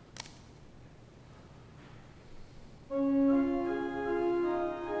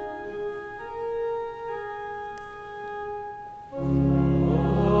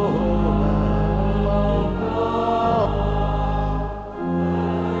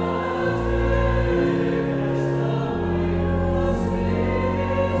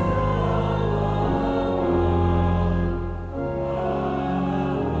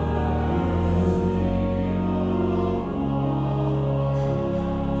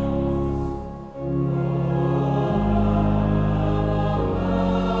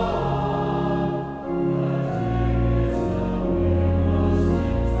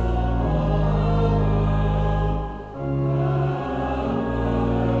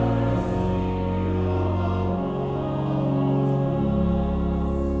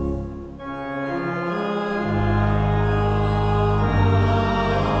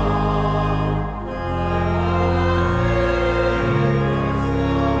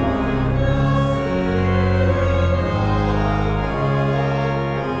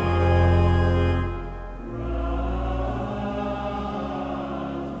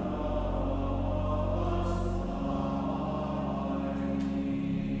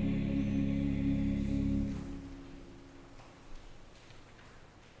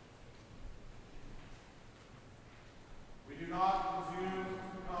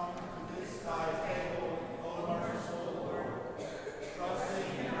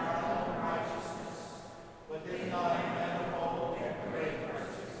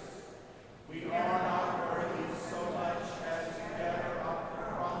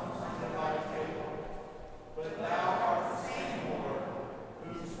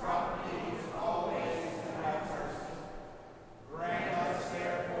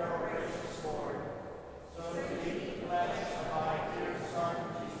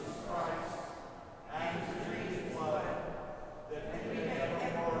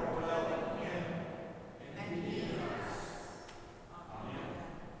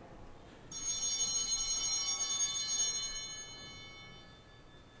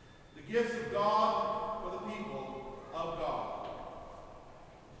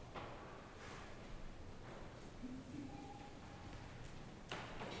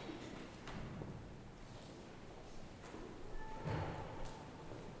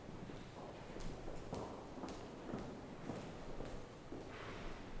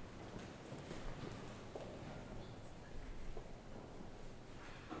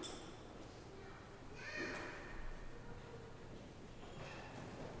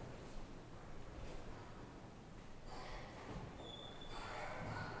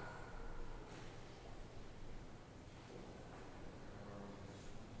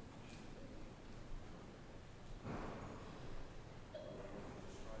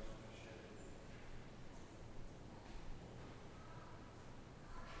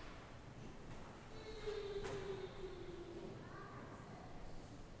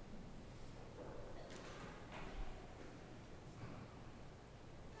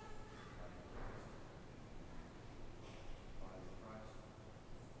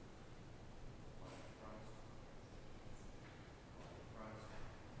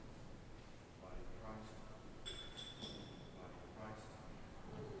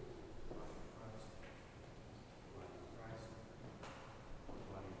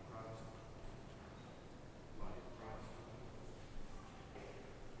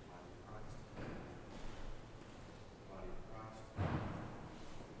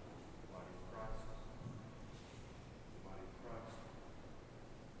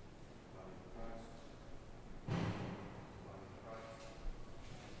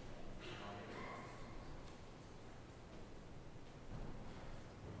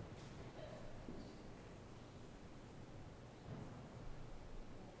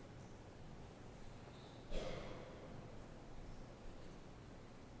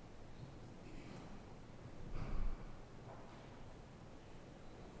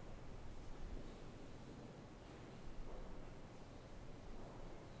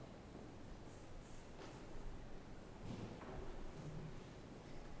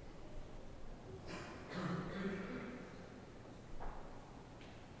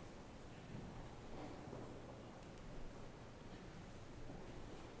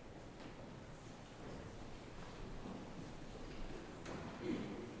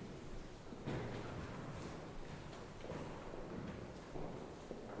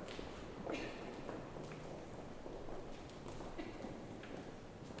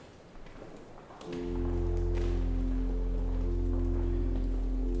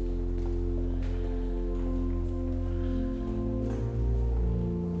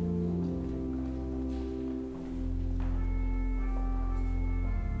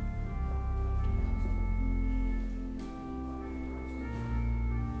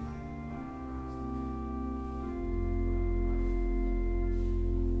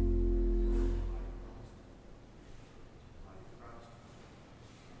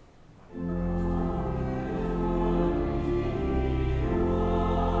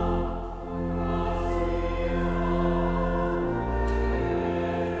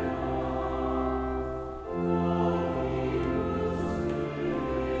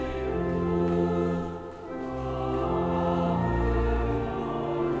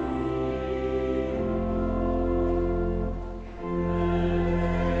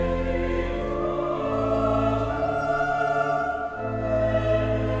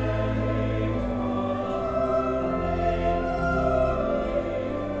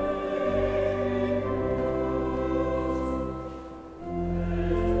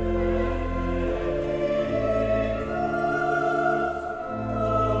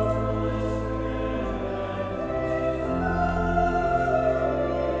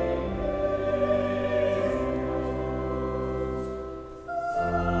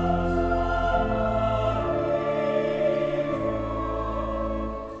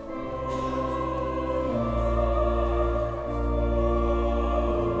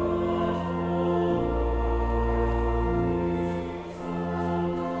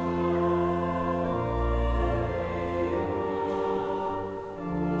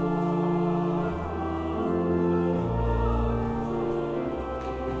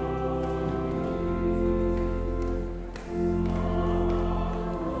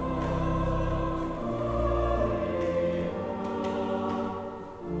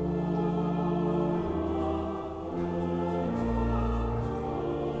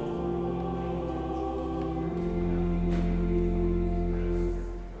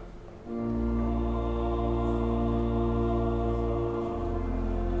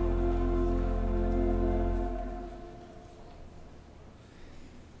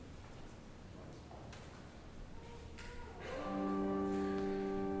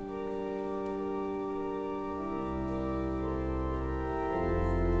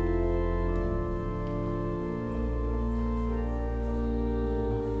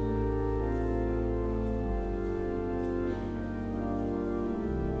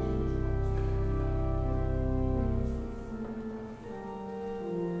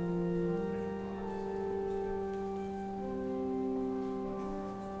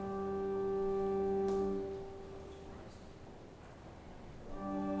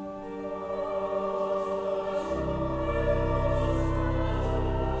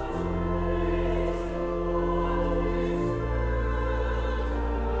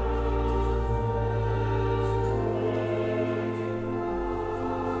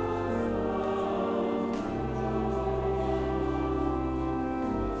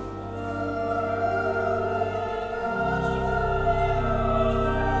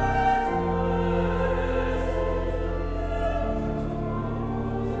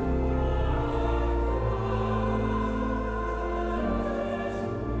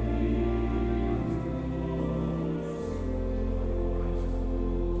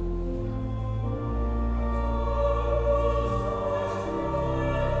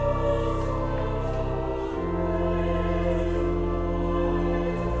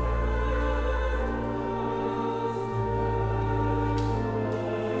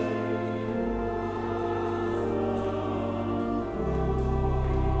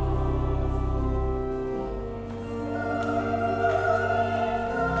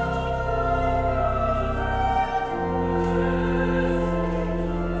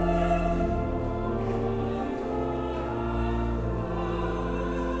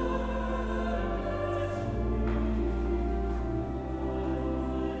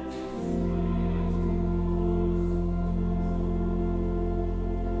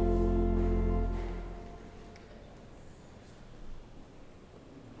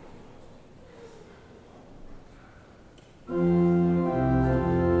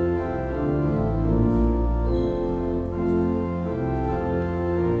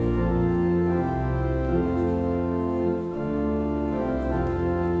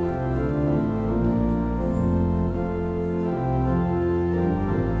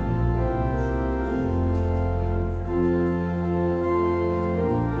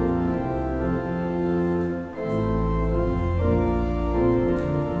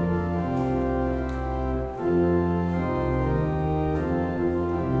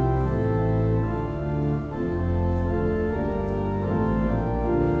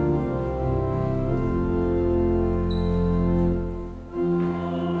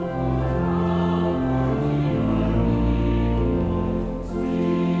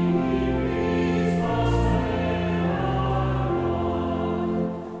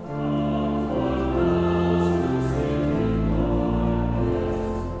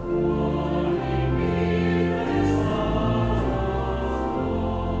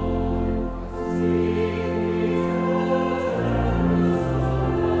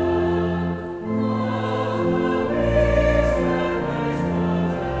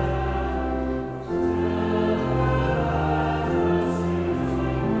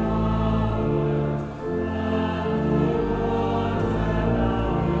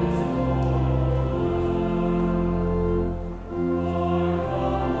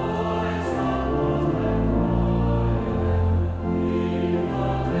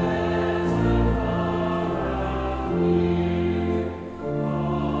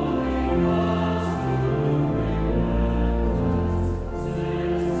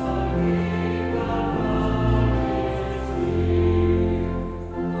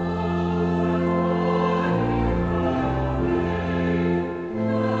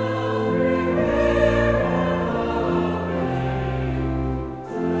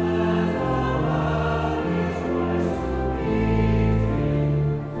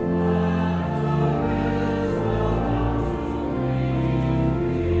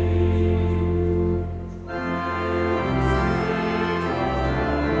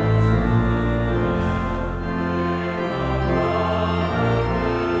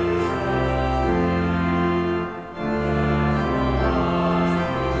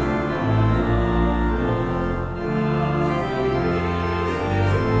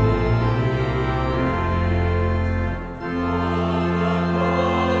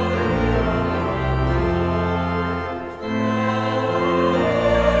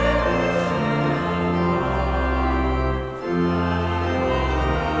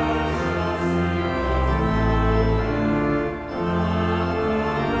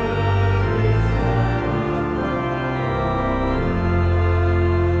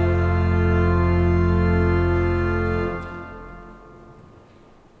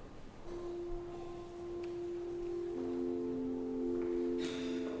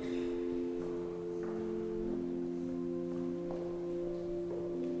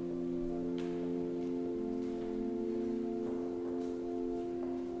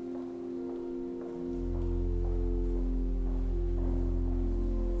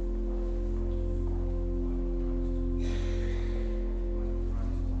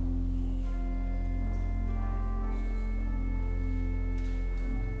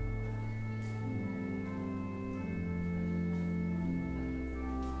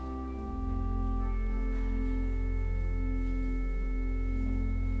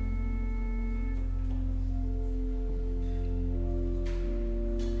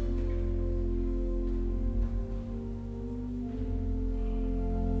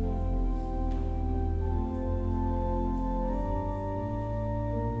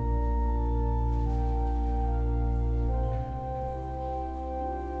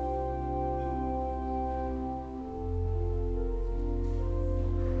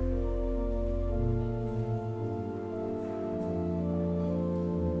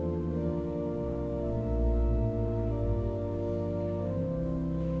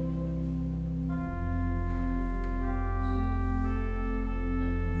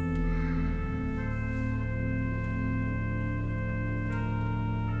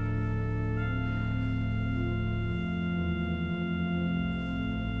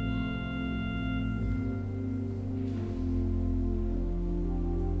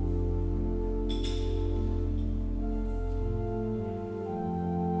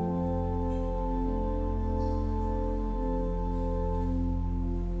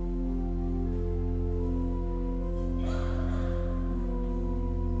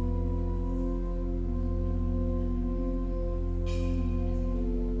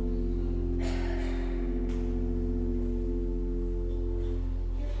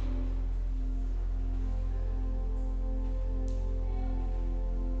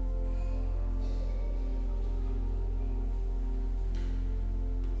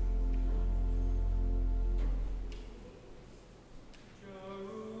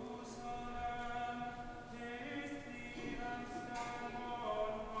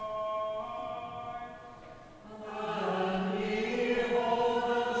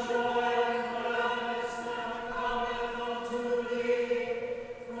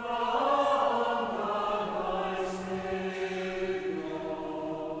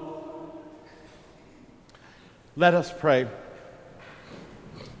 Let us pray.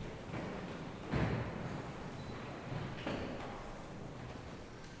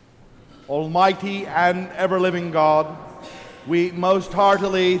 Almighty and ever-living God, we most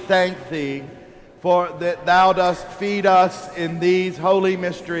heartily thank Thee for that Thou dost feed us in these holy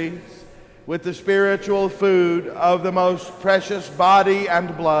mysteries with the spiritual food of the most precious body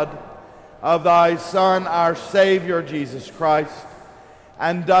and blood of Thy Son, our Savior, Jesus Christ,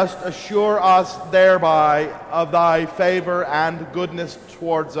 and dost assure us thereby of Thy favor and goodness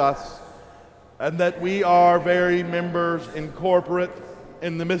towards us, and that we are very members incorporate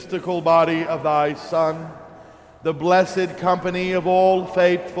in the mystical body of Thy Son, the blessed company of all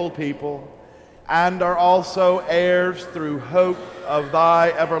faithful people, and are also heirs through hope of Thy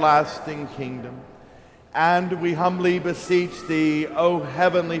everlasting kingdom. And we humbly beseech Thee, O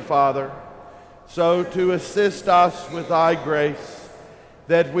Heavenly Father, so to assist us with Thy grace,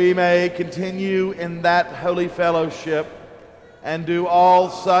 that we may continue in that holy fellowship and do all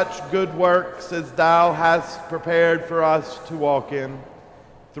such good works as Thou hast prepared for us to walk in,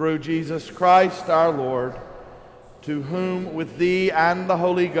 through Jesus Christ our Lord, to whom with Thee and the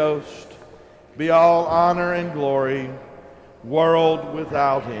Holy Ghost be all honor and glory, world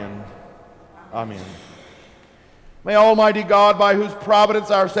without end. Amen. May Almighty God, by whose providence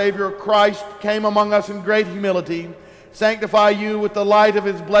our Savior Christ came among us in great humility, sanctify you with the light of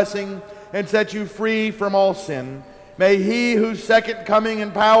His blessing and set you free from all sin. May He, whose second coming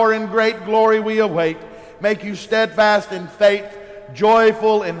in power and great glory we await, make you steadfast in faith,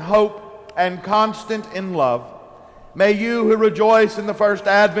 joyful in hope, and constant in love. May you who rejoice in the first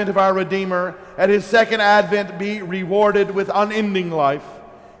advent of our Redeemer, at His second advent be rewarded with unending life.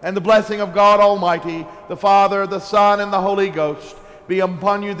 And the blessing of God Almighty, the Father, the Son, and the Holy Ghost be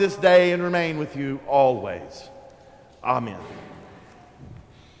upon you this day and remain with you always. Amen.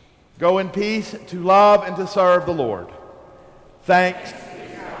 Go in peace to love and to serve the Lord. Thanks